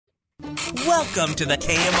Welcome to the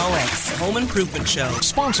KMOX Home Improvement Show.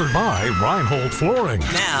 Sponsored by Reinhold Flooring.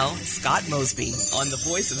 Now, Scott Mosby on the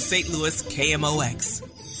voice of St. Louis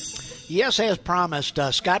KMOX. Yes, as promised,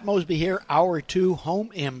 Scott Mosby here, Hour 2,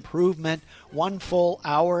 Home Improvement. 1 full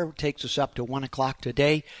hour takes us up to 1 o'clock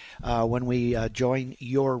today when we join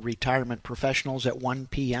your retirement professionals at 1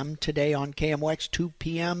 p.m. today on KMOX, 2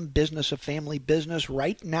 p.m., Business of Family Business.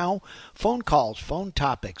 Right now, phone calls, phone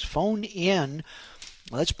topics, phone in.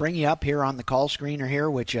 Let's bring you up here on the call screener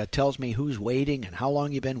here, which tells me who's waiting and how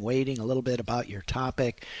long you've been waiting, a little bit about your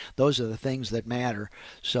topic. Those are the things that matter.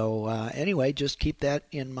 So anyway, just keep that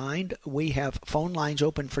in mind. We have phone lines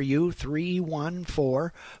open for you,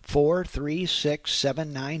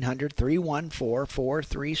 314-436-7900,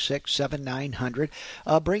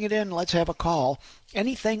 314-436-7900. Bring it in. Let's have a call.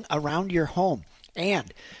 Anything around your home.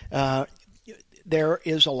 And there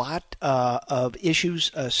is a lot of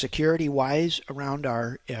issues security-wise around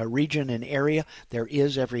our region and area. There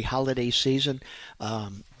is every holiday season.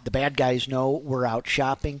 The bad guys know we're out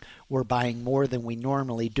shopping. We're buying more than we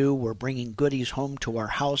normally do. We're bringing goodies home to our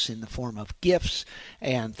house in the form of gifts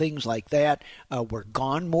and things like that. We're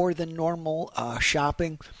gone more than normal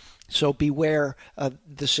shopping. So beware,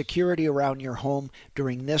 the security around your home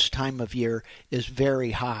during this time of year is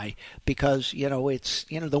very high because, it's,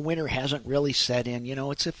 the winter hasn't really set in.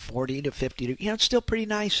 It's at 40 to 50. It's still pretty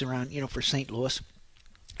nice around, for St. Louis.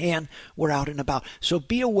 And we're out and about. So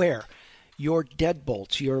be aware. Your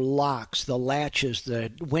deadbolts, your locks, the latches, the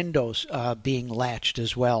windows being latched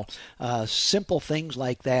as well. Simple things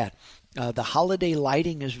like that. The holiday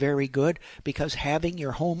lighting is very good because having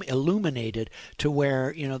your home illuminated to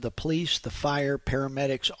where, the police, the fire,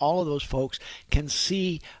 paramedics, all of those folks can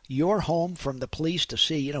see your home from the police to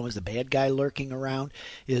see, is the bad guy lurking around?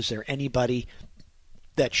 Is there anybody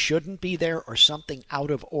that shouldn't be there or something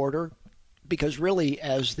out of order? Because really,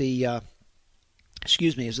 as the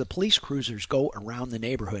police cruisers go around the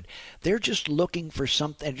neighborhood, they're just looking for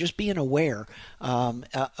something, just being aware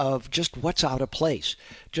of just what's out of place.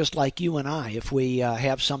 Just like you and I, if we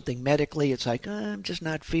have something medically, it's like, I'm just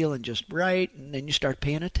not feeling just right, and then you start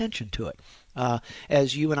paying attention to it.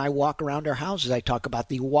 As you and I walk around our houses, I talk about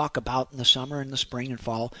the walkabout in the summer and the spring and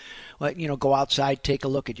fall. Well, go outside, take a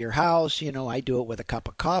look at your house. I do it with a cup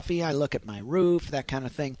of coffee. I look at my roof, that kind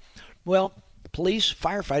of thing. Well, police,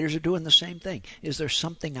 firefighters are doing the same thing. Is there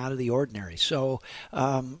something out of the ordinary? So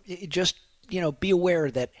just, be aware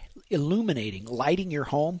that illuminating, lighting your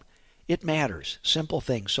home, it matters. Simple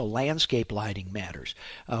things. So landscape lighting matters.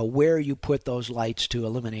 Where you put those lights to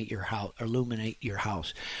illuminate your house.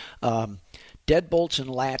 Deadbolts and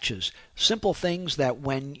latches. Simple things that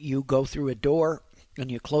when you go through a door and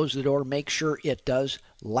you close the door, make sure it does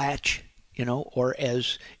latch. Or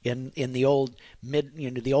as in the old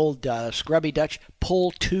scrubby Dutch,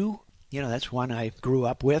 pull to. That's one I grew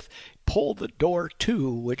up with. Pull the door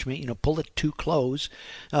to, which means, pull it to close.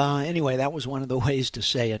 Anyway, that was one of the ways to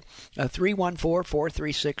say it.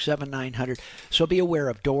 314-436-7900. So be aware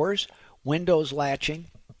of doors, windows latching.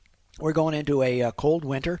 We're going into a cold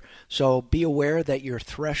winter, so be aware that your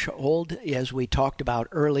threshold, as we talked about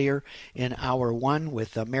earlier in Hour 1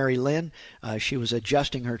 with Mary Lynn, she was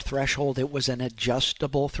adjusting her threshold. It was an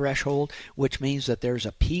adjustable threshold, which means that there's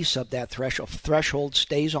a piece of that threshold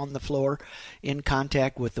stays on the floor in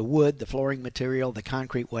contact with the wood, the flooring material, the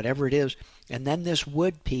concrete, whatever it is. And then this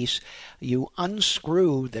wood piece, you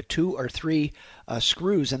unscrew the 2 or 3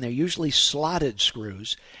 screws, and they're usually slotted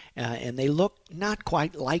screws, and they look not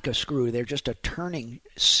quite like a screw. They're just a turning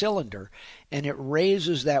cylinder, and it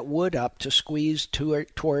raises that wood up to squeeze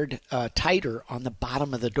toward tighter on the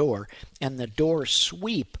bottom of the door, and the door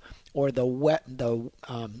sweep or the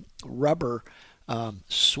rubber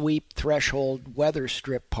sweep threshold weather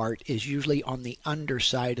strip part is usually on the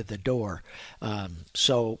underside of the door.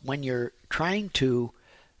 So when you're trying to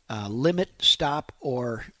limit, stop,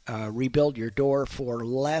 or rebuild your door for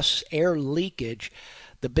less air leakage,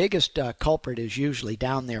 the biggest culprit is usually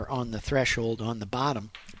down there on the threshold on the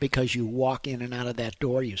bottom, because you walk in and out of that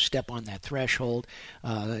door, you step on that threshold.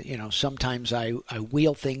 Sometimes I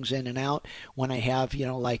wheel things in and out. When I have,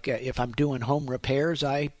 if I'm doing home repairs,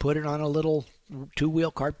 I put it on a little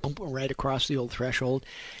 2-wheel cart, boom, right across the old threshold,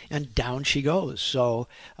 and down she goes. So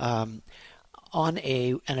on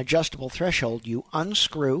an adjustable threshold, you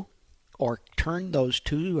unscrew or turn those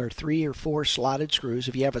 2 or 3 or 4 slotted screws.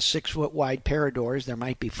 If you have a 6-foot wide pair of doors, there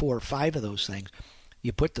might be 4 or 5 of those things.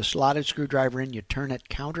 You put the slotted screwdriver in, you turn it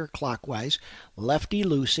counterclockwise,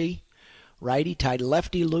 lefty-loosey, righty-tighty.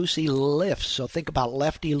 Lefty-loosey lifts. So think about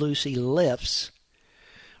lefty-loosey lifts,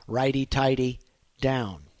 righty-tighty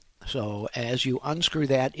down. So as you unscrew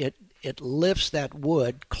that, it lifts that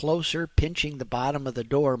wood closer, pinching the bottom of the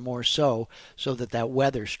door more so that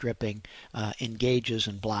weather stripping engages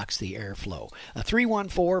and blocks the airflow.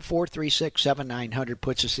 314-436-7900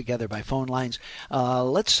 puts us together by phone lines.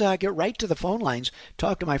 Let's get right to the phone lines.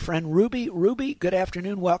 Talk to my friend Ruby. Ruby, good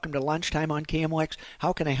afternoon. Welcome to Lunchtime on KMOX.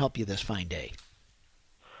 How can I help you this fine day?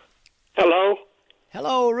 Hello?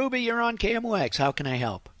 Hello, Ruby. You're on KMOX. How can I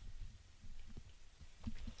help?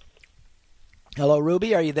 Hello,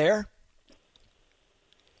 Ruby. Are you there?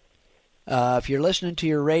 If you're listening to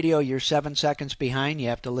your radio, you're 7 seconds behind. You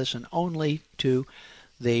have to listen only to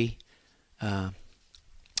the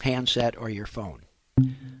handset or your phone.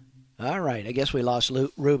 All right. I guess we lost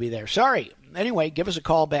Ruby there. Sorry. Anyway, give us a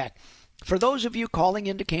call back. For those of you calling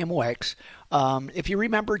into KMOX, if you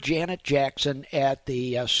remember Janet Jackson at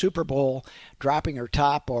the Super Bowl dropping her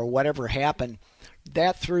top or whatever happened,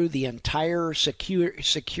 that threw the entire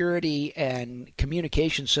security and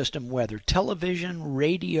communication system, whether television,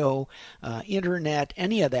 radio, internet,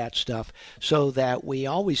 any of that stuff, so that we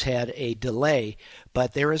always had a delay.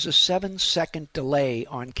 But there is a 7-second delay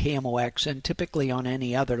on KMOX and typically on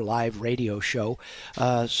any other live radio show,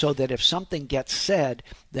 so that if something gets said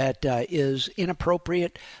that is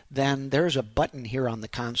inappropriate, then there's a button here on the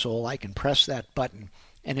console. I can press that button,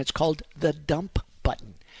 and it's called the dump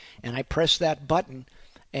button. And I press that button,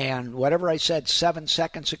 and whatever I said 7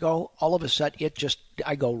 seconds ago, all of a sudden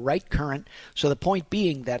I go right current. So the point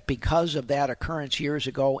being that because of that occurrence years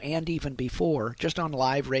ago and even before, just on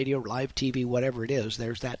live radio, live TV, whatever it is,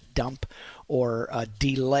 there's that dump or a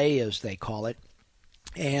delay as they call it.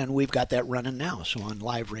 And we've got that running now. So on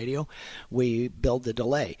live radio, we build the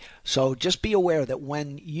delay. So just be aware that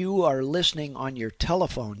when you are listening on your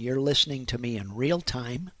telephone, you're listening to me in real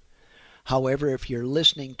time. However, if you're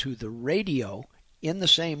listening to the radio in the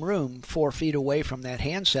same room 4 feet away from that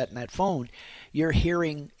handset and that phone, you're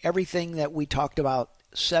hearing everything that we talked about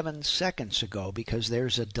 7 seconds ago, because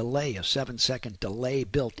there's a delay, a 7-second delay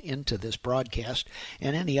built into this broadcast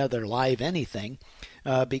and any other live anything,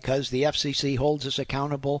 because the FCC holds us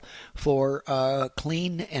accountable for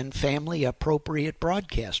clean and family appropriate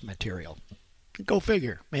broadcast material. Go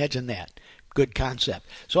figure. Imagine that. Good concept.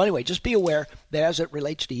 So anyway, just be aware that as it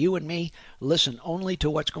relates to you and me, listen only to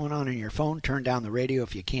what's going on in your phone. Turn down the radio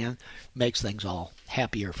if you can. Makes things all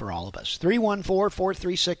happier for all of us.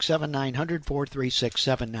 314-436-7900,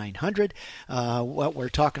 436-7900. What we're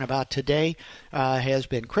talking about today has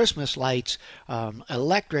been Christmas lights,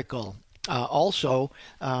 electrical, also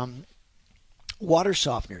water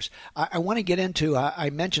softeners. I want to get into, I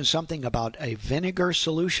mentioned something about a vinegar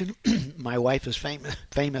solution. My wife is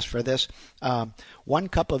famous for this. 1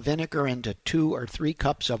 cup of vinegar into 2 or 3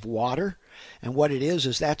 cups of water. And what it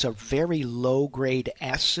is that's a very low-grade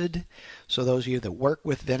acid. So those of you that work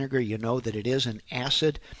with vinegar, you know that it is an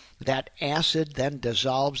acid. That acid then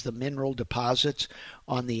dissolves the mineral deposits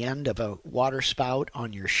on the end of a water spout,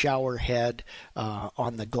 on your shower head,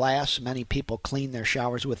 on the glass. Many people clean their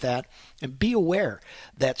showers with that. And be aware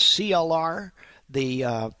that CLR,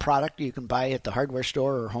 the product you can buy at the hardware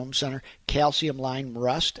store or home center, calcium lime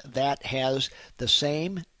rust, that has the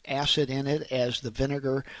same acid in it as the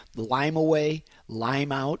vinegar. Lime away,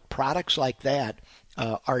 lime out, products like that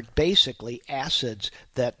are basically acids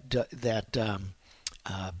that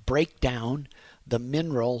break down the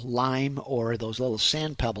mineral lime or those little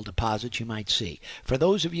sand pebble deposits you might see. For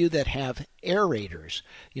those of you that have aerators,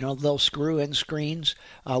 little screw-in screens,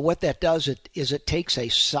 what that does is it takes a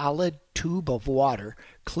solid tube of water,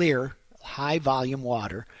 clear, high-volume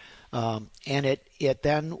water, and it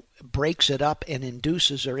then breaks it up and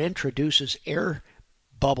induces or introduces air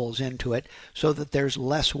bubbles into it so that there's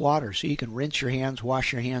less water. So you can rinse your hands,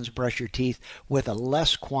 wash your hands, brush your teeth with a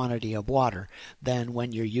less quantity of water than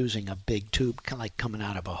when you're using a big tube kind of like coming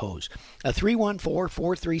out of a hose.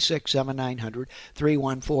 314-436-7900,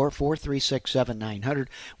 314-436-7900.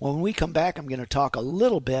 When we come back, I'm going to talk a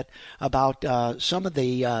little bit about some of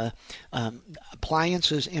the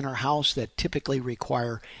appliances in our house that typically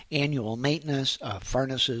require annual maintenance,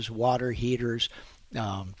 furnaces, water heaters,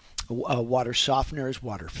 water softeners,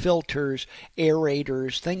 water filters,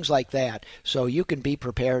 aerators, things like that. So you can be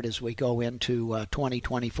prepared as we go into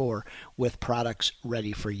 2024 with products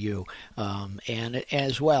ready for you. And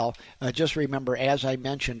as well, just remember, as I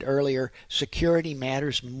mentioned earlier, security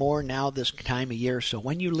matters more now this time of year. So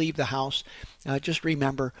when you leave the house, just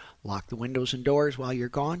remember, lock the windows and doors while you're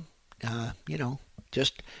gone. You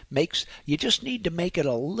just need to make it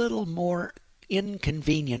a little more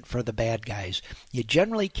inconvenient for the bad guys. You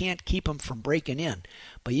generally can't keep them from breaking in,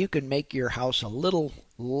 but you can make your house a little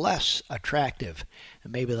less attractive,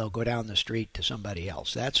 and maybe they'll go down the street to somebody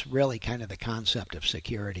else. That's really kind of the concept of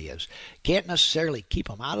security. Is can't necessarily keep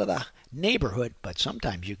them out of the neighborhood, but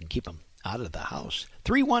sometimes you can keep them out of the house.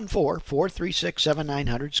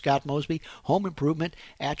 314-436-7900. Scott Mosby, Home Improvement,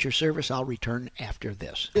 at your service. I'll return after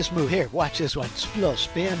this. This move here, watch this one. A little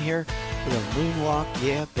spin here, a little moonwalk.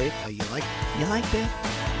 Yeah, babe. Oh, you like that?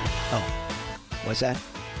 Oh, what's that?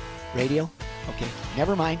 Radio? Okay,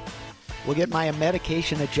 never mind. We'll get my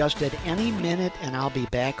medication adjusted any minute, and I'll be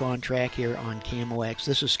back on track here on KMOX.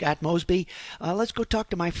 This is Scott Mosby. Let's go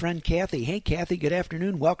talk to my friend Kathy. Hey, Kathy, good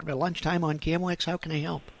afternoon. Welcome to Lunchtime on KMOX. How can I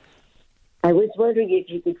help? I was wondering if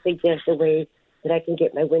you could suggest a way that I can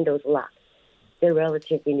get my windows locked. They're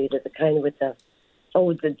relatively new. They're the kind with the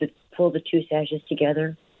pull the two sashes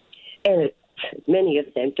together. And many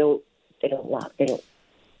of them don't lock.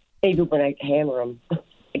 Maybe when I hammer them, I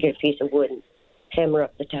get a piece of wood and hammer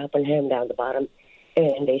up the top and hammer down the bottom,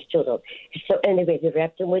 and they still don't. So anyway, they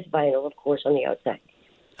wrap them with vinyl, of course, on the outside.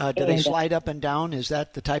 Do they slide up and down? Is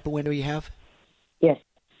that the type of window you have? Yes.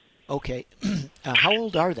 Okay. How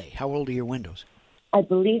old are they? How old are your windows? I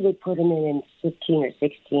believe they put them in 15 or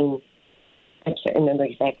 16. I can't remember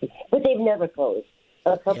exactly. But they've never closed.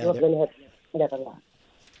 A couple of them have never locked.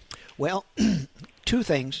 Well, two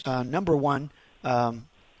things. Number one,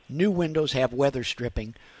 new windows have weather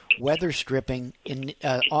stripping. Weather stripping,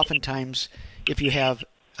 oftentimes, if you have,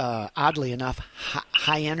 oddly enough,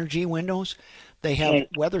 high-energy windows, they have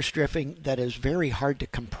weather stripping that is very hard to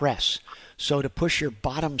compress. So to push your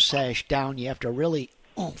bottom sash down, you have to really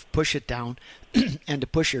push it down. And to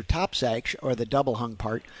push your top sash, or the double-hung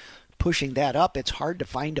part, pushing that up, it's hard to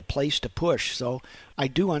find a place to push. So I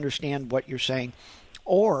do understand what you're saying.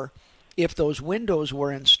 Or if those windows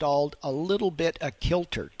were installed a little bit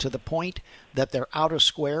a-kilter to the point that they're out of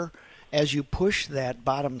square, as you push that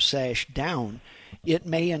bottom sash down, it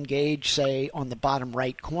may engage, say, on the bottom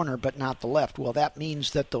right corner, but not the left. Well, that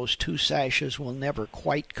means that those two sashes will never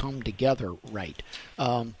quite come together right.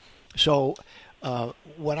 So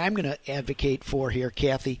what I'm going to advocate for here,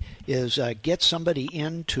 Kathy, is get somebody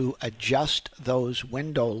in to adjust those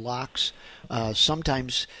window locks.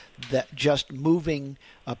 Sometimes that just moving,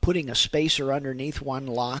 putting a spacer underneath one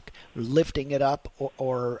lock, lifting it up,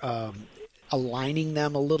 or aligning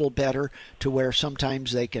them a little better to where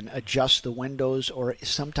sometimes they can adjust the windows, or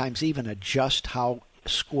sometimes even adjust how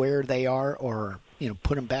square they are, or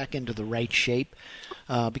put them back into the right shape.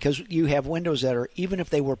 Because you have windows that are, even if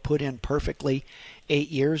they were put in perfectly 8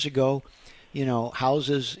 years ago,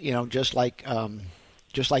 houses, just like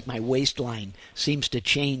my waistline seems to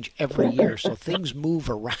change every year. So things move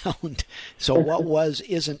around. So what was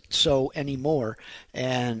isn't so anymore.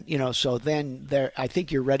 And, so then I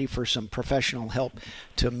think you're ready for some professional help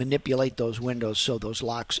to manipulate those windows so those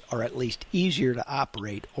locks are at least easier to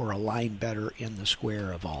operate or align better in the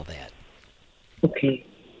square of all that. Okay.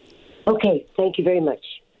 Okay, thank you very much.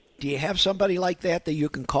 Do you have somebody like that you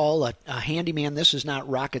can call, a handyman? This is not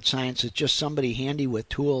rocket science. It's just somebody handy with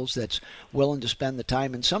tools that's willing to spend the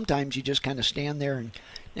time. And sometimes you just kind of stand there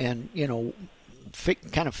and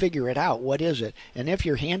kind of figure it out. What is it? And if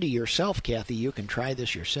you're handy yourself, Kathy, you can try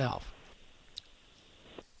this yourself.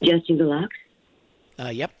 Adjusting the locks?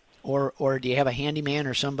 Yep. Or do you have a handyman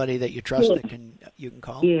or somebody that you trust that you can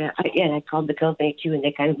call? Yeah, I called the company too, and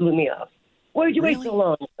they kind of blew me off. Why did you wait so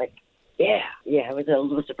long? Like, yeah, I was a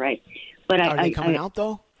little surprised. But are they coming out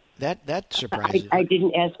though? That surprises. I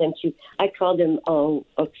didn't ask them to. I called them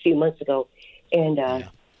a few months ago, and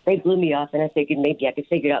they blew me off. And I figured maybe I could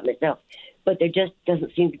figure it out myself. But there just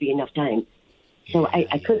doesn't seem to be enough time. So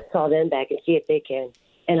I could call them back and see if they can,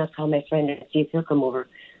 and I'll call my friend and see if he'll come over.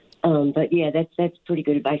 But yeah, that's pretty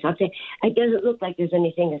good advice. I'll say it doesn't look like there's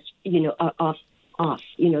anything that's off.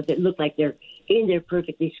 That look like they're in there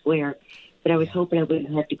perfectly square. But I was hoping I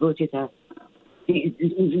wouldn't have to go to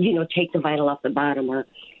take the vinyl off the bottom, or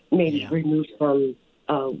maybe remove some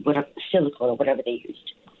silicone or whatever they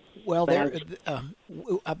used. Well,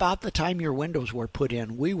 about the time your windows were put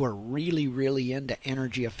in, we were really, really into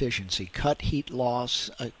energy efficiency, cut heat loss,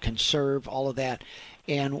 conserve, all of that.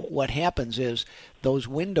 And what happens is those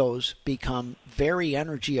windows become very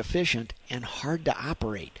energy efficient and hard to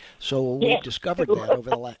operate. So we've discovered that over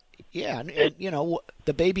the last... Yeah, and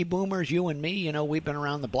the baby boomers, you and me, we've been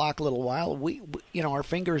around the block a little while. We our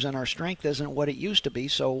fingers and our strength isn't what it used to be,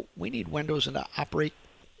 so we need windows that operate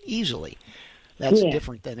easily. That's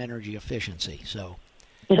different than energy efficiency, so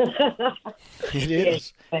it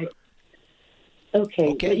is.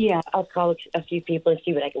 Okay. But I'll call a few people and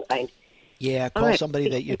see what I can find. Yeah, All call right. somebody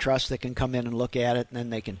that you trust that can come in and look at it, and then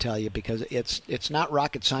they can tell you, because it's not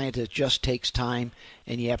rocket science. It just takes time,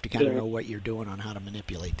 and you have to kind of know what you're doing on how to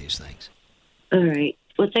manipulate these things. All right.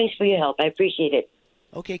 Well, thanks for your help. I appreciate it.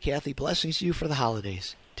 Okay, Kathy, blessings to you for the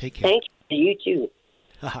holidays. Take care. Thank you. You too.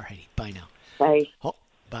 All righty, bye now. Bye.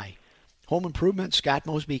 Bye. Home Improvement, Scott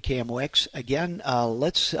Mosby, KMOX. Again,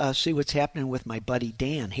 let's see what's happening with my buddy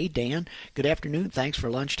Dan. Hey, Dan, good afternoon. Thanks for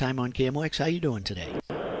lunchtime on KMOX. How you doing today?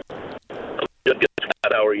 Good,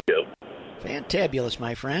 Scott. How are you? Fantabulous,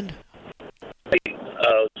 my friend. Hey,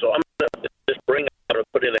 so I'm going to this spring, I'm going to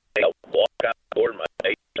put in a walkout door in my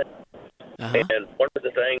basement. Uh-huh. And one of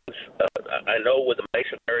the things, I know with the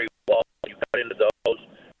masonry wall, you cut into those,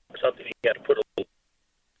 something you have to put a little.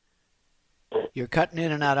 You're cutting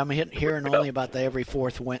in and out. I'm hearing only about the every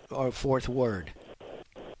fourth word.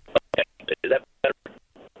 Okay. Is that better?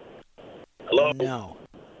 Hello? No.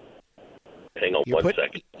 Hang on one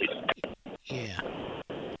second, please. Yeah.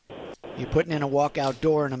 You're putting in a walkout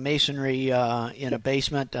door in a masonry in a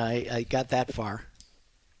basement. I got that far.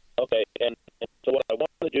 Okay. And so what I want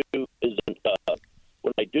to do is,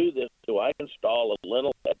 when I do this, do I install a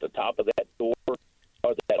lintel at the top of that door or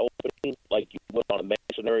that opening like you would on a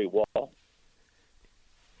masonry wall?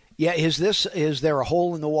 Yeah, is there a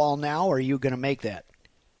hole in the wall now, or are you going to make that?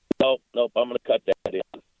 Nope, I'm going to cut that in.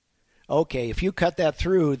 Okay, if you cut that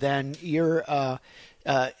through, then you're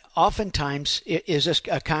oftentimes, is this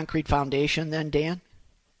a concrete foundation then, Dan?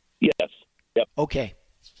 Yes. Yep. Okay.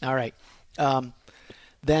 All right.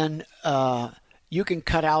 Then you can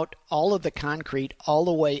cut out all of the concrete all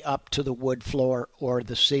the way up to the wood floor or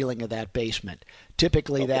the ceiling of that basement.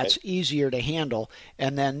 Typically, that's easier to handle,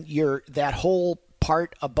 and then that whole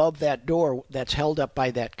part above that door that's held up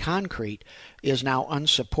by that concrete is now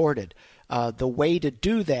unsupported. The way to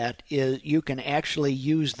do that is you can actually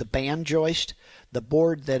use the band joist, the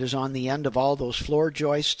board that is on the end of all those floor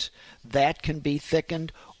joists. That can be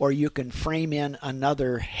thickened, or you can frame in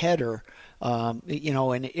another header.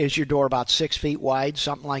 And is your door about 6 feet wide,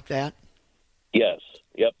 something like that? Yes.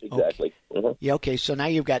 Yep, exactly. Okay. Mm-hmm. Yeah, okay, so now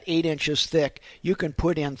you've got 8 inches thick. You can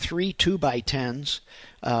put in 3 2x10s,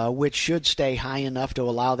 which should stay high enough to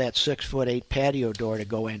allow that 6'8" patio door to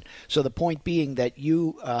go in. So the point being that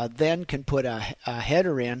you then can put a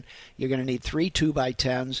header in. You're going to need 3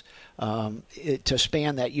 2x10s to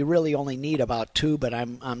span that. You really only need about 2, but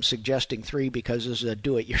I'm suggesting 3 because this is a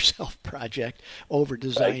do-it-yourself project.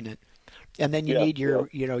 Over-design it. And then you need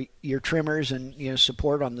your trimmers and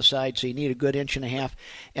support on the side, so you need a good 1.5 inches.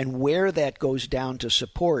 And where that goes down to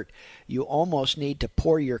support, you almost need to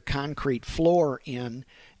pour your concrete floor in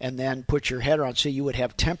and then put your header on, so you would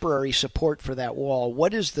have temporary support for that wall.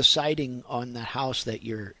 What is the siding on the house that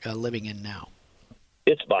you're living in now?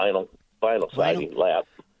 It's vinyl siding, lap.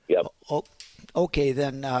 Yep. Oh, okay,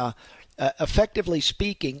 then. Effectively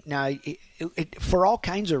speaking, now, for all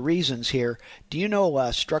kinds of reasons here, do you know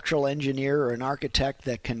a structural engineer or an architect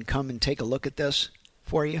that can come and take a look at this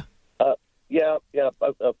for you? Yeah,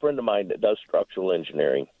 a friend of mine that does structural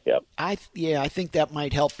engineering. Yep. I think that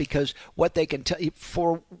might help, because what they can tell you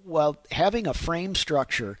having a frame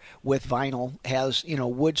structure with vinyl has,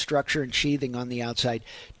 wood structure and sheathing on the outside.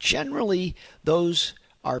 Generally, those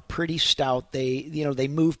are pretty stout. They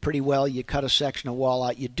move pretty well. You cut a section of wall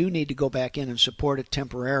out. You do need to go back in and support it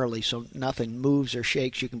temporarily so nothing moves or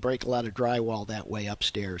shakes. You can break a lot of drywall that way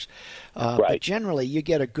upstairs. Right. But generally, you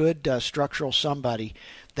get a good structural somebody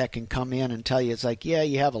that can come in and tell you, it's like, yeah,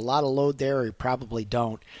 you have a lot of load there, or you probably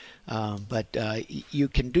don't. But you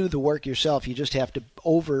can do the work yourself. You just have to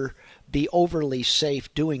be overly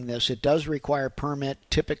safe doing this. It does require permit,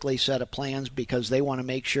 typically set of plans, because they want to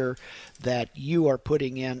make sure that you are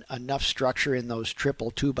putting in enough structure in those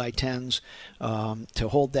triple 2x10s to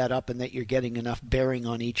hold that up, and that you're getting enough bearing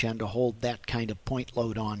on each end to hold that kind of point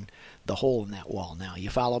load on the hole in that wall. Now, you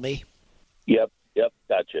follow me? Yep.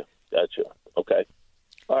 Gotcha. Okay.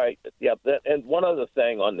 All right. Yep. And one other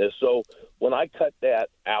thing on this. So when I cut that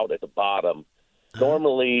out at the bottom,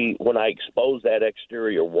 normally when I expose that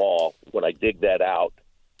exterior wall, when I dig that out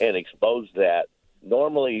and expose that,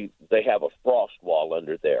 normally they have a frost wall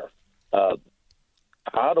under there.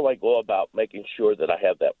 How do I go about making sure that I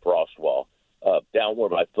have that frost wall down where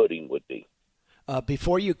my footing would be?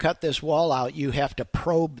 Before you cut this wall out, you have to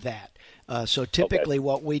probe that. So typically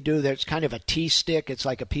what we do, there's kind of a T-stick. It's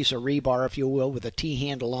like a piece of rebar, if you will, with a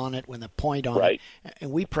T-handle on it with a point on it.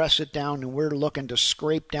 And we press it down, and we're looking to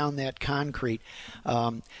scrape down that concrete.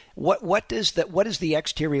 What is the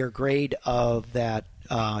exterior grade of that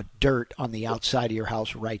dirt on the outside of your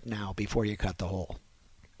house right now before you cut the hole?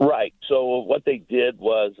 Right. So what they did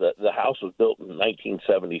was the house was built in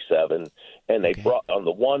 1977, and they brought on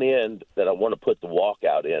the one end that I want to put the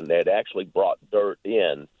walkout in. They had actually brought dirt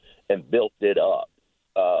in and built it up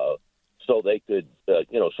so they could,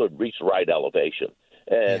 sort of reach the right elevation.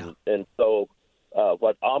 And so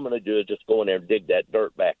what I'm going to do is just go in there and dig that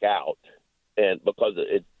dirt back out, and because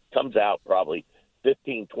it comes out probably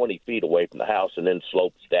 15, 20 feet away from the house and then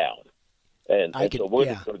slopes down. And so we're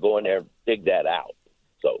just going to go in there and dig that out.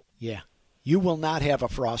 So yeah, you will not have a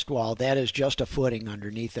frost wall. That is just a footing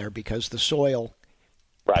underneath there because the soil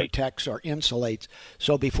protects or insulates.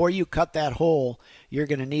 So before you cut that hole, you're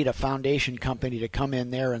going to need a foundation company to come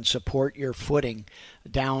in there and support your footing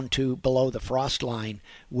down to below the frost line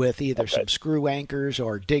with either some screw anchors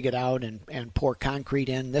or dig it out and pour concrete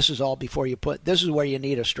in. This is all before you put. This is where you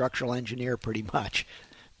need a structural engineer pretty much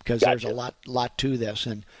because there's a lot to this.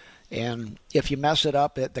 And if you mess it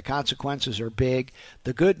up, the consequences are big.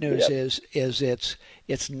 The good news is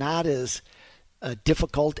it's not as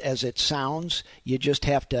difficult as it sounds. You just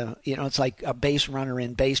have to, it's like a base runner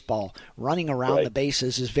in baseball. Running around the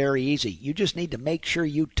bases is very easy. You just need to make sure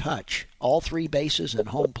you touch all three bases and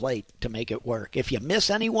home plate to make it work. If you miss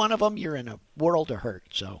any one of them, you're in a world of hurt.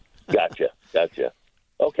 So. Gotcha.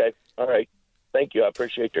 Okay. All right. Thank you. I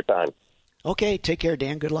appreciate your time. Okay. Take care,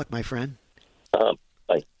 Dan. Good luck, my friend. Bye.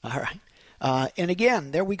 All right. And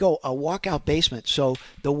again, there we go, a walkout basement. So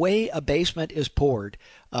the way a basement is poured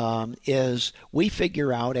is we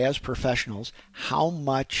figure out as professionals how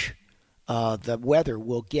much the weather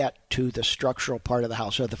will get to the structural part of the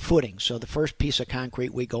house or the footing. So the first piece of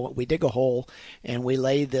concrete, we dig a hole and we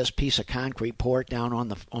lay this piece of concrete, pour it down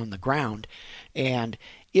on the ground. And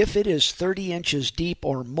if it is 30 inches deep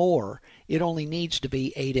or more, it only needs to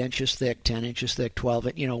be 8 inches thick, 10 inches thick,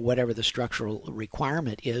 12, whatever the structural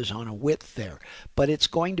requirement is on a width there. But it's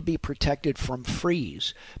going to be protected from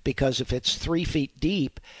freeze because if it's 3 feet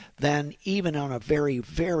deep, then even on a very,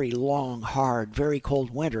 very long, hard, very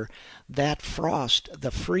cold winter, that frost,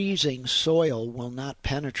 the freezing soil will not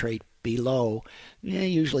penetrate below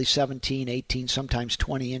usually 17, 18, sometimes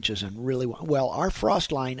 20 inches. And really, well, our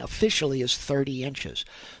frost line officially is 30 inches.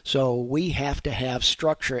 So we have to have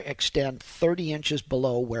structure extend 30 inches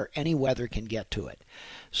below where any weather can get to it.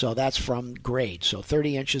 So that's from grade. So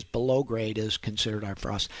 30 inches below grade is considered our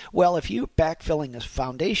frost. Well, if you're backfilling a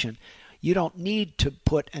foundation, you don't need to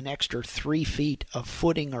put an extra 3 feet of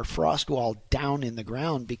footing or frost wall down in the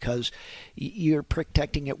ground because you're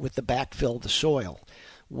protecting it with the backfill, the soil.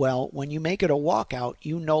 Well, when you make it a walkout,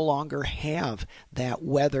 you no longer have that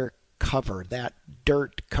weather cover, that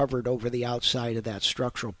dirt covered over the outside of that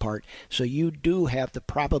structural part. So you do have the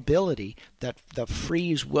probability that the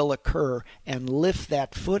freeze will occur and lift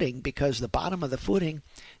that footing because the bottom of the footing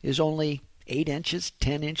is only 8 inches,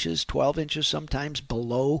 10 inches, 12 inches sometimes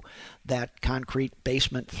below that concrete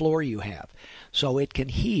basement floor you have. So it can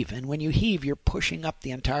heave. And when you heave, you're pushing up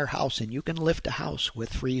the entire house, and you can lift a house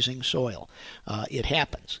with freezing soil. It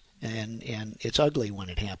happens. And it's ugly when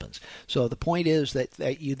it happens. So the point is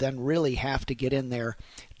that you then really have to get in there,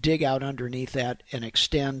 dig out underneath that, and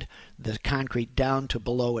extend the concrete down to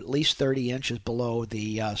below, at least 30 inches below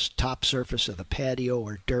the top surface of the patio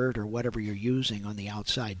or dirt or whatever you're using on the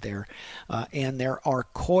outside there. And there are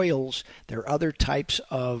coils, there are other types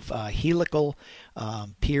of helical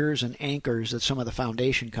piers and anchors that some of the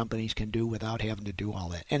foundation companies can do without having to do all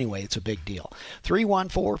that. Anyway, it's a big deal.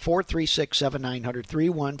 314-436-7900,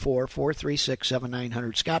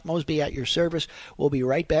 314-436-7900. Scott Mosby at your service. We'll be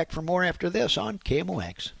right back for more after this on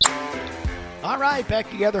KMOX. All right, back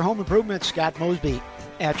together. Home Improvement. Scott Mosby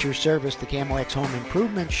at your service, the KMOX Home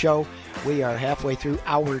Improvement Show. We are halfway through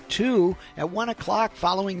hour 2. At 1 o'clock,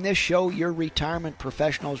 following this show, your retirement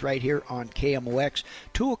professionals right here on KMOX.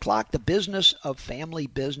 2 o'clock, the business of family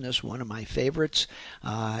business, one of my favorites.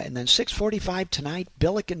 And then 6:45 tonight,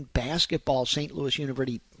 Billiken basketball, St. Louis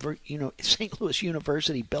University,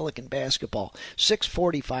 Billiken basketball.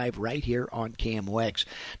 6:45 right here on KMOX.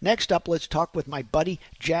 Next up, let's talk with my buddy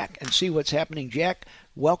Jack and see what's happening. Jack,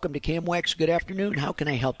 welcome to KMOX. Good afternoon. How can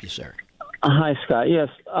I help you, sir? Hi, Scott. Yes,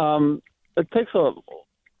 it takes a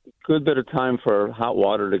good bit of time for hot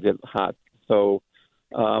water to get hot. So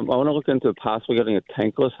I want to look into possibly getting a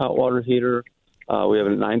tankless hot water heater. We have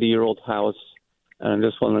a 90-year-old house, and I'm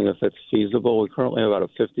just wondering if it's feasible. We currently have about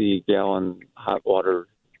a 50-gallon hot water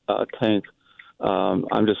tank.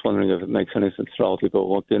 I'm just wondering if it makes any sense for all people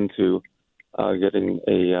to look into getting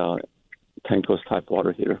a tankless type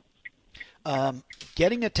water heater.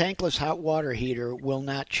 Getting a tankless hot water heater will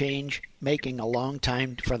not change making a long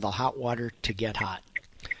time for the hot water to get hot,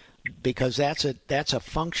 because that's a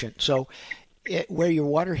function. So where your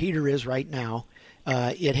water heater is right now,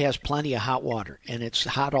 it has plenty of hot water, and it's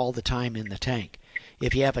hot all the time in the tank.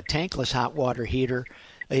 If you have a tankless hot water heater,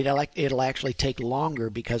 it'll actually take longer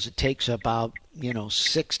because it takes about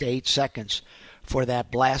 6 to 8 seconds for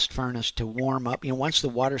that blast furnace to warm up. Once the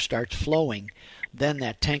water starts flowing, then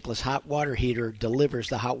that tankless hot water heater delivers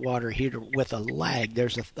the hot water heater with a lag.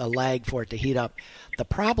 There's a lag for it to heat up. The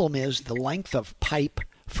problem is the length of pipe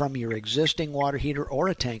from your existing water heater or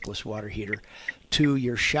a tankless water heater to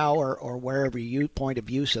your shower or wherever you point of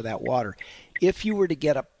use of that water. If you were to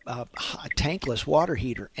get a tankless water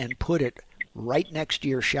heater and put it right next to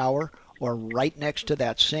your shower or right next to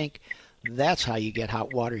that sink, that's how you get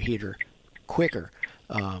hot water heater quicker.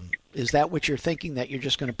 Is that what you're thinking, that you're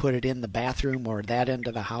just going to put it in the bathroom or that end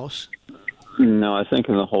of the house? No, I think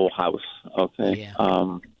in the whole house. Okay.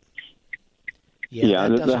 Yeah.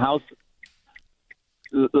 The house,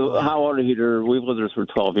 the hot water heater, we've lived there for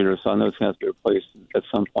 12 years, so I know it's going to have to be replaced at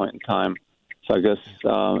some point in time. So I guess,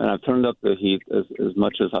 and I've turned up the heat as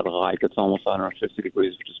much as I'd like. It's almost 150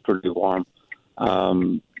 degrees, which is pretty warm.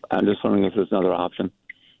 I'm just wondering if there's another option.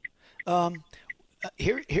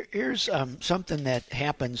 Here's something that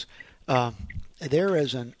happens. There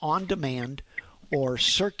is an on-demand or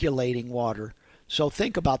circulating water. So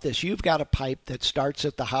think about this. You've got a pipe that starts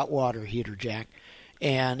at the hot water heater, Jack,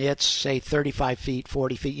 and it's, say, 35 feet,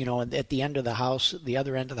 40 feet, and at the end of the house, the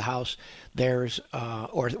other end of the house, there's,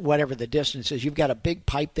 or whatever the distance is, you've got a big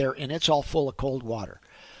pipe there, and it's all full of cold water.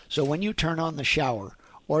 So when you turn on the shower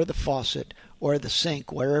or the faucet or the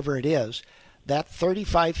sink, wherever it is, that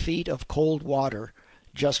 35 feet of cold water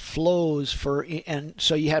just flows and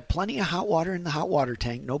so you had plenty of hot water in the hot water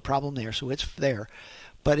tank, no problem there, so it's there.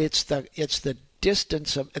 But it's the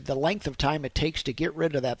distance of the length of time it takes to get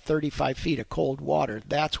rid of that 35 feet of cold water.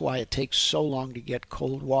 That's why it takes so long to get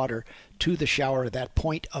cold water to the shower, that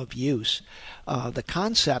point of use. The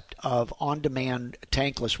concept of on-demand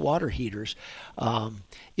tankless water heaters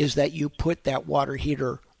is that you put that water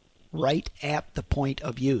heater right at the point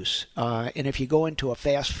of use. And if you go into a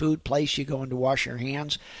fast food place, you go in to wash your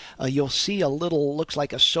hands, you'll see a little, looks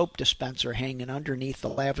like a soap dispenser hanging underneath the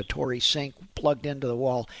lavatory sink plugged into the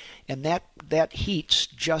wall. And that heats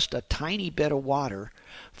just a tiny bit of water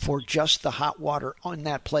for just the hot water on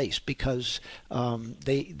that place, because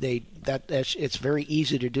it's very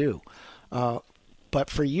easy to do. But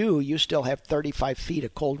for you still have 35 feet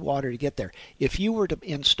of cold water to get there. If you were to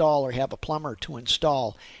install or have a plumber to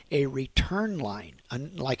install a return line,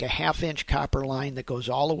 like a half-inch copper line that goes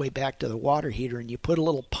all the way back to the water heater, and you put a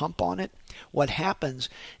little pump on it, what happens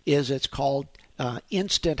is it's called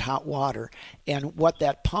instant hot water. And what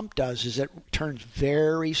that pump does is it turns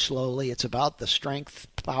very slowly. It's about the strength,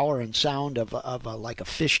 power, and sound of like a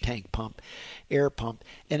fish tank pump, air pump.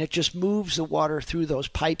 And it just moves the water through those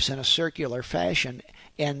pipes in a circular fashion.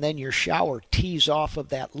 And then your shower tees off of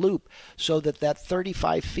that loop so that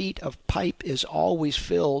 35 feet of pipe is always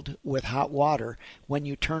filled with hot water. When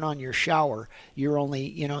you turn on your shower, you're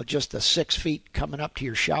only, just the 6 feet coming up to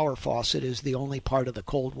your shower faucet is the only part of the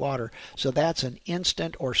cold water. So that's an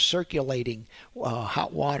instant or circulating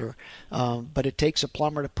hot water. But it takes a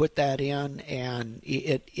plumber to put that in, and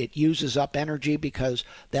it uses up energy because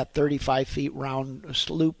that 35 feet round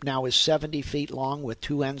loop now is 70 feet long with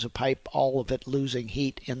two ends of pipe, all of it losing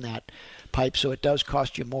heat in that pipe, so it does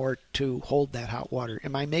cost you more to hold that hot water.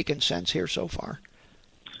 Am I making sense here so far?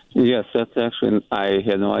 Yes, that's actually, I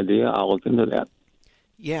had no idea. I'll look into that.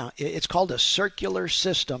 Yeah, it's called a circular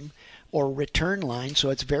system or return line, so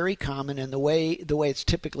it's very common. And the way it's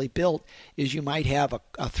typically built is you might have a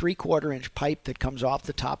 3/4 inch pipe that comes off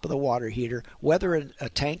the top of the water heater, whether a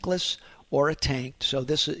tankless or a tanked, so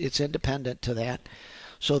it's independent to that.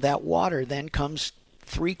 So that water then comes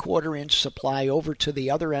 3/4 inch supply over to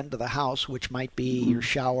the other end of the house, which might be your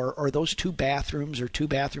shower or those two bathrooms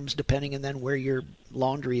depending, and then where your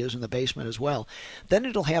laundry is in the basement as well. Then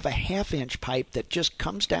it'll have a 1/2 inch pipe that just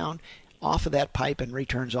comes down off of that pipe and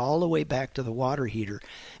returns all the way back to the water heater.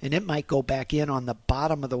 And it might go back in on the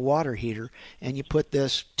bottom of the water heater, and you put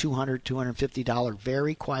this $250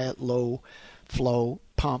 very quiet, low flow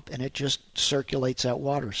pump, and it just circulates that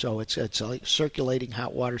water. So it's a circulating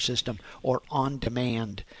hot water system or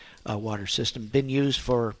on-demand water system. Been used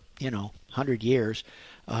for 100 years.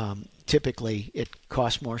 Typically, it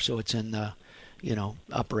costs more, so it's in the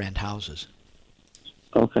upper end houses.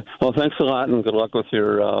 Okay. Well, thanks a lot, and good luck with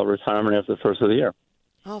your retirement after the first of the year.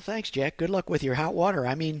 Oh, thanks, Jack. Good luck with your hot water.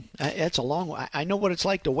 I mean, it's a long. I know what it's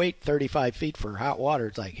like to wait 35 feet for hot water.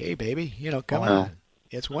 It's like, hey, baby, come on.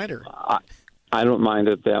 It's winter. I don't mind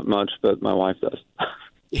it that much, but my wife does.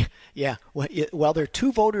 Yeah. Well, there are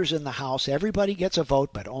 2 voters in the House. Everybody gets a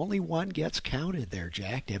vote, but only one gets counted there,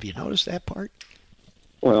 Jack. Have you noticed that part?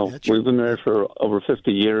 Well, we've been married for over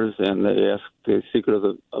 50 years, and they ask the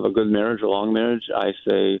secret of a good marriage, a long marriage. I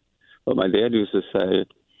say what my dad used to say,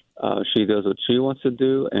 she does what she wants to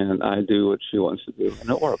do, and I do what she wants to do,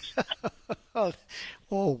 and it works. Oh,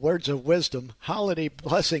 words of wisdom. Holiday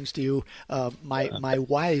blessings to you, my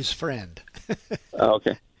wise friend.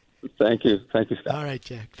 Okay. Thank you. Thank you, Scott. All right,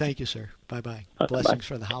 Jack. Thank you, sir. Bye-bye. Blessings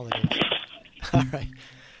for the holidays. All right.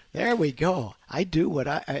 There we go. I do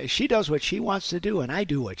what she does what she wants to do, and I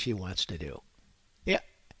do what she wants to do. Yeah.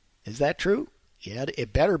 Is that true? Yeah,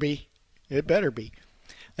 it better be. It better be.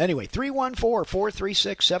 Anyway,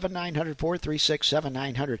 314-436-7900,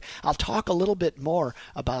 436-7900. I'll talk a little bit more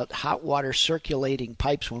about hot water circulating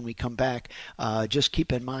pipes when we come back. Just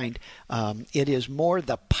keep in mind, it is more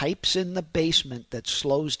the pipes in the basement that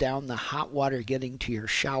slows down the hot water getting to your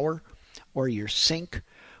shower or your sink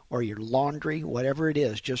or your laundry, whatever it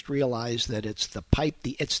is. Just realize that it's the pipe,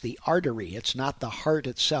 it's the artery. It's not the heart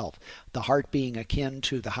itself. The heart being akin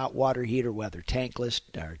to the hot water heater, whether tankless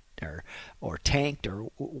or tanked or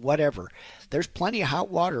whatever. There's plenty of hot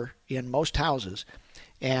water in most houses,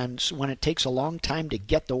 and when it takes a long time to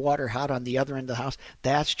get the water hot on the other end of the house,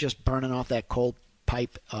 that's just burning off that cold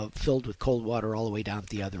pipe filled with cold water all the way down at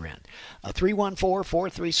the other end.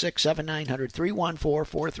 314-436-7900,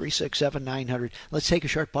 314-436-7900. Let's take a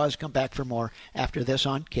short pause, come back for more after this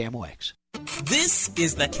on KMOX. This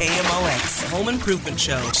is the KMOX Home Improvement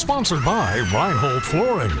Show. Sponsored by Reinhold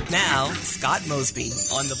Flooring. Now, Scott Mosby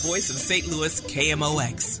on the voice of St. Louis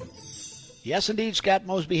KMOX. Yes, indeed. Scott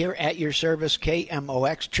Mosby here at your service,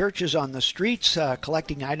 KMOX. Churches on the streets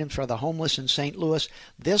collecting items for the homeless in St. Louis.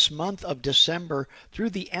 This month of December through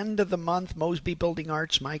the end of the month, Mosby Building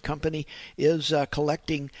Arts, my company, is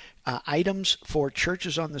collecting items for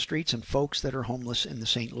churches on the streets and folks that are homeless in the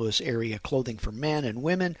St. Louis area. Clothing for men and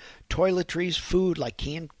women, toiletries, food like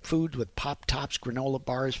canned food with Pop Tops, granola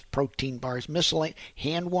bars, protein bars, miscellaneous,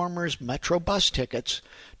 hand warmers, Metro bus tickets,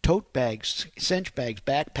 tote bags, cinch bags,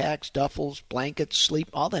 backpacks, duffels, blankets, sleep,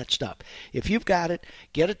 all that stuff. If you've got it,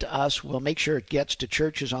 get it to us. We'll make sure it gets to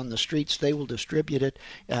churches on the streets. They will distribute it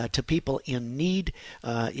to people in need.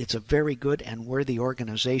 It's a very good and worthy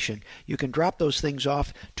organization. You can drop those things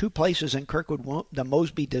off two places in Kirkwood, the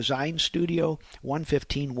Mosby Design Studio,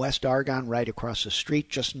 115 West Argonne, right across the street,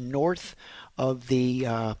 just north of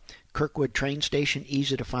the Kirkwood train station,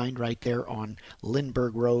 easy to find right there on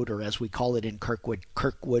Lindbergh Road, or as we call it in Kirkwood,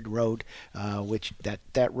 Kirkwood Road, which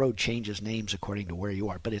that road changes names according to where you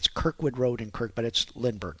are, but it's Kirkwood Road in but it's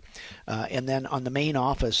Lindbergh. And then on the main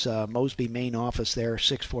office, Mosby main office there,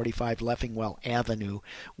 645 Leffingwell Avenue,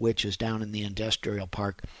 which is down in the industrial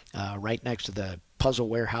park, right next to the Puzzle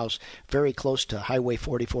Warehouse, very close to Highway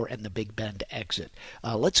 44 and the Big Bend exit.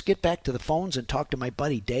 Let's get back to the phones and talk to my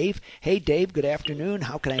buddy Dave. Hey, Dave, good afternoon.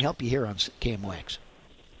 How can I help you here on KMOX?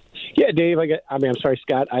 Yeah, Dave, I'm sorry,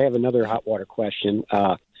 Scott. I have another hot water question.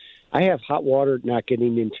 I have hot water not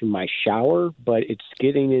getting into my shower, but it's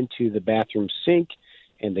getting into the bathroom sink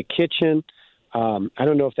and the kitchen. I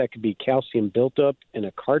don't know if that could be calcium built up in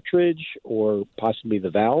a cartridge or possibly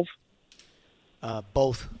the valve.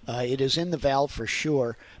 Both. It is in the valve for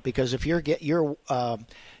sure, because if your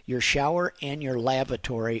shower and your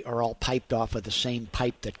lavatory are all piped off of the same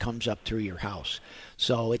pipe that comes up through your house.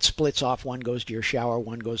 So it splits off. One goes to your shower,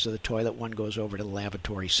 one goes to the toilet, one goes over to the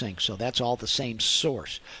lavatory sink. So that's all the same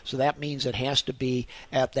source. So that means it has to be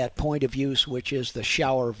at that point of use, which is the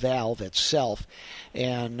shower valve itself.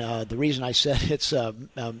 And the reason I said it's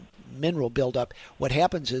mineral buildup, what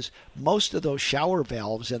happens is most of those shower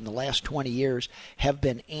valves in the last 20 years have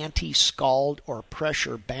been anti-scald or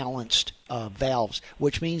pressure balanced valves,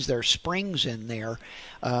 which means there's springs in there.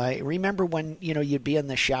 Remember when you'd be in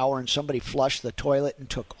the shower and somebody flushed the toilet and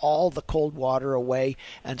took all the cold water away,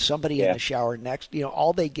 and somebody in the shower next,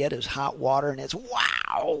 all they get is hot water, and it's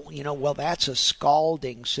wow, well, that's a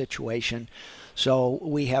scalding situation. So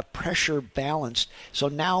we have pressure balanced. So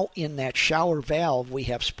now in that shower valve, we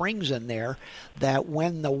have springs in there that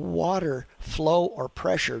when the water flow or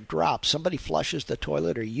pressure drops, somebody flushes the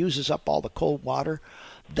toilet or uses up all the cold water,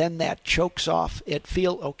 then that chokes off. It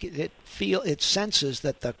senses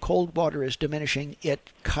that the cold water is diminishing. It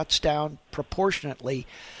cuts down proportionately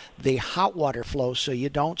the hot water flow so you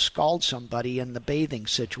don't scald somebody in the bathing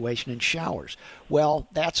situation in showers. Well,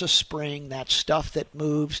 that's a spring. That's stuff that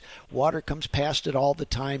moves. Water comes past it all the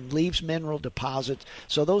time, leaves mineral deposits.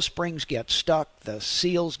 So those springs get stuck. The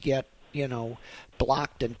seals get,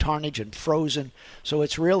 blocked and tarnished and frozen. So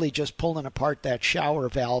it's really just pulling apart that shower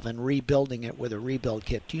valve and rebuilding it with a rebuild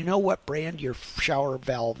kit. Do you know what brand your shower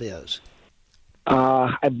valve is?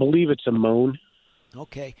 I believe it's a Moan.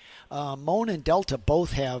 Okay. Moan and Delta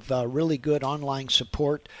both have really good online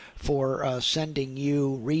support for sending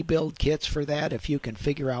you rebuild kits for that if you can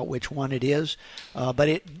figure out which one it is.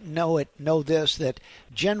 But know this, that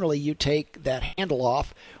generally you take that handle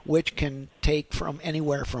off, which can take from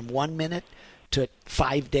anywhere from 1 minute to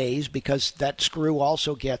 5 days, because that screw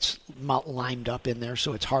also gets limed up in there,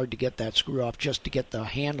 so it's hard to get that screw off just to get the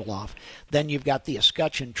handle off. Then you've got the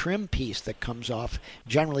escutcheon trim piece that comes off.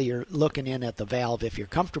 Generally, you're looking in at the valve. If you're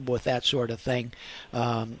comfortable with that sort of thing,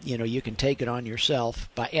 you can take it on yourself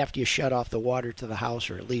after you shut off the water to the house,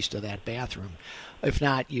 or at least to that bathroom. If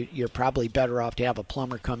not, you're probably better off to have a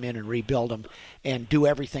plumber come in and rebuild them and do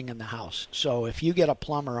everything in the house. So if you get a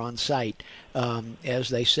plumber on site, as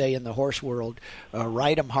they say in the horse world,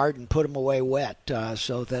 ride them hard and put them away wet,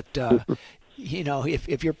 so that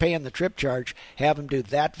if you're paying the trip charge, have them do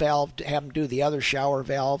that valve, have them do the other shower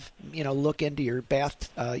valve. Look into your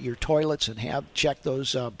your toilets and check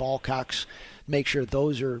those ball cocks. Make sure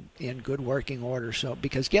those are in good working order. So,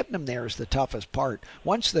 because getting them there is the toughest part.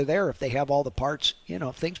 Once they're there, if they have all the parts,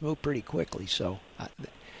 things move pretty quickly. So,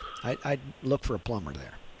 I'd look for a plumber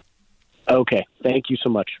there. Okay, thank you so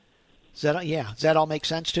much. Does that all make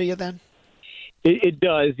sense to you then? It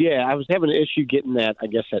does, yeah. I was having an issue getting that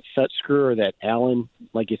set screw or that Allen,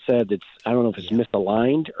 like you said, I don't know if it's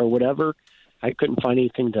misaligned or whatever. I couldn't find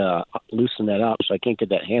anything to loosen that up, so I can't get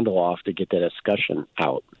that handle off to get that escutcheon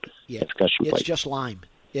out. Yeah, it's just lime.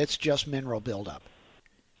 It's just mineral buildup.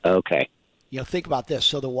 Okay. Think about this.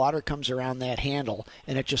 So the water comes around that handle,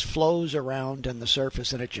 and it just flows around on the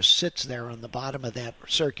surface, and it just sits there on the bottom of that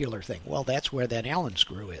circular thing. Well, that's where that Allen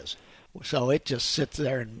screw is. So it just sits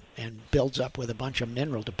there and builds up with a bunch of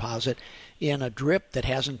mineral deposit in a drip that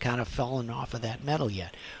hasn't kind of fallen off of that metal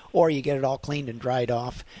yet. Or you get it all cleaned and dried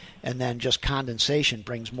off, and then just condensation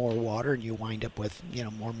brings more water, and you wind up with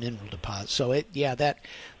more mineral deposits. So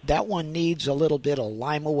that one needs a little bit of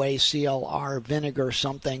lime away CLR vinegar,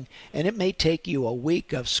 something, and it may take you a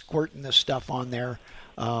week of squirting this stuff on there,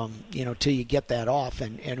 till you get that off,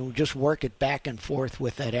 and just work it back and forth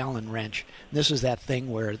with that Allen wrench. And this is that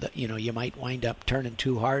thing where you might wind up turning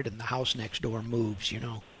too hard, and the house next door moves.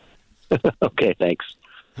 Okay, thanks.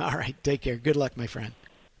 All right, take care. Good luck, my friend.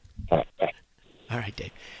 All right,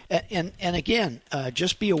 Dave. And again,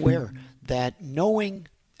 just be aware that knowing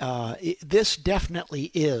this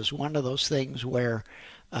definitely is one of those things where,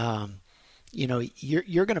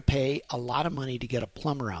 you're going to pay a lot of money to get a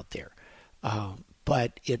plumber out there,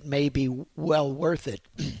 but it may be well worth it.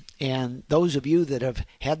 And those of you that have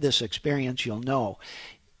had this experience, you'll know.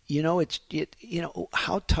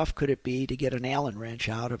 How tough could it be to get an Allen wrench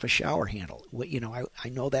out of a shower handle? I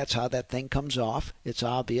know that's how that thing comes off. It's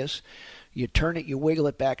obvious. You turn it, you wiggle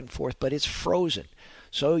it back and forth, but it's frozen.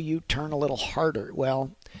 So you turn a little harder.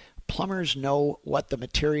 Well, plumbers know what the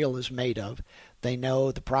material is made of. They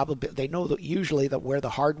know usually where the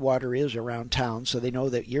hard water is around town, so they know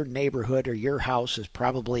that your neighborhood or your house is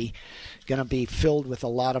probably going to be filled with a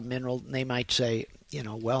lot of mineral. And they might say,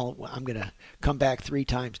 I'm going to come back 3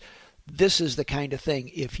 times. This is the kind of thing,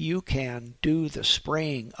 if you can do the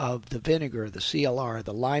spraying of the vinegar, the CLR,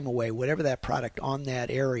 the lime away, whatever that product on that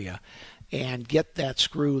area, and get that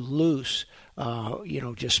screw loose,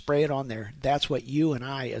 just spray it on there. That's what you and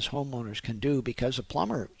I as homeowners can do, because a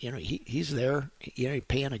plumber, he's there, paying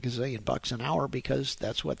 $1 gazillion an hour because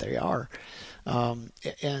that's what they are.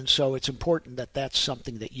 And so it's important that that's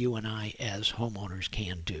something that you and I as homeowners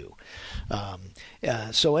can do.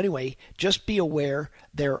 So anyway, just be aware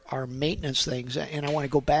there are maintenance things, and I want to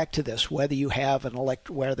go back to this, whether you have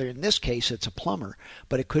whether in this case it's a plumber,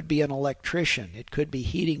 but it could be an electrician, it could be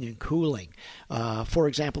heating and cooling. For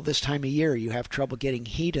example, this time of year you have trouble getting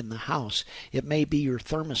heat in the house. It may be your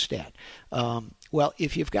thermostat. Well,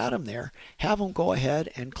 if you've got them there, have them go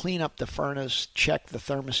ahead and clean up the furnace, check the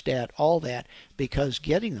thermostat, all that, because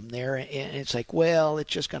getting them there, and it's like, well,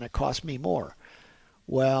 it's just going to cost me more.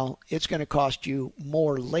 Well, it's going to cost you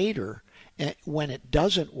more later when it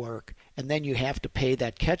doesn't work, and then you have to pay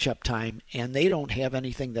that catch-up time, and they don't have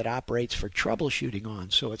anything that operates for troubleshooting on,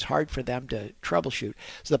 so it's hard for them to troubleshoot.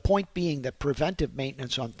 So the point being that preventive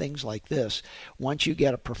maintenance on things like this, once you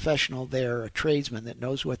get a professional there, a tradesman that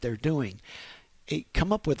knows what they're doing,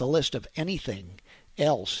 come up with a list of anything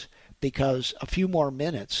else, because a few more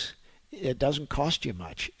minutes, it doesn't cost you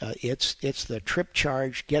much. It's the trip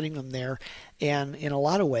charge, getting them there, and in a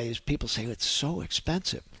lot of ways, people say it's so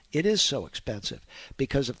expensive. It is so expensive,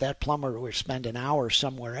 because if that plumber were to spend an hour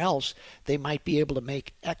somewhere else, they might be able to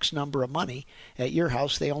make X number of money. At your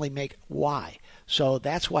house, they only make Y. So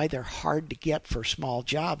that's why they're hard to get for small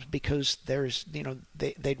jobs, because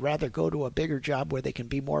they'd rather go to a bigger job where they can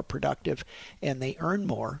be more productive and they earn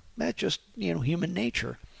more. That's just, human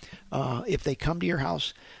nature. If they come to your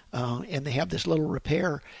house and they have this little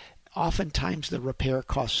repair, oftentimes the repair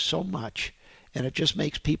costs so much and it just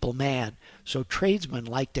makes people mad. So tradesmen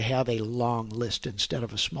like to have a long list instead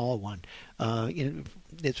of a small one.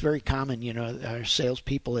 It's very common, our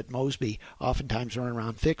salespeople at Mosby oftentimes run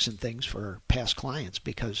around fixing things for past clients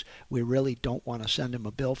because we really don't want to send them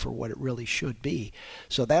a bill for what it really should be.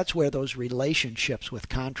 So that's where those relationships with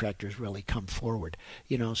contractors really come forward.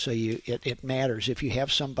 So it matters. If you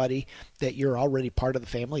have somebody that you're already part of the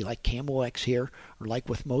family, like KMOX here, or like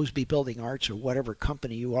with Mosby Building Arts, or whatever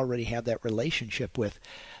company you already have that relationship with,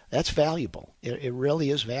 that's valuable. It really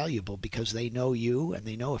is valuable, because they know you, and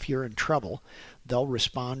they know if you're in trouble, they'll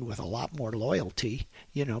respond with a lot more loyalty,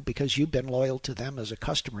 because you've been loyal to them as a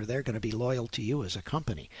customer. They're going to be loyal to you as a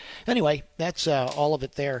company. Anyway, that's all of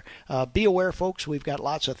it there. Be aware, folks, we've got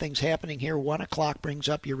lots of things happening here. 1 o'clock brings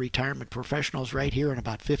up your retirement professionals right here in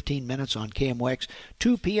about 15 minutes on KMOX.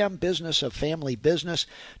 2 p.m. Business of Family Business.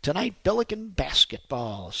 Tonight, Billiken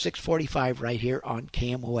Basketball, 6:45 right here on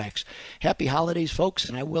KMOX. Happy holidays, folks,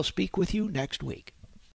 and I will speak with you next week.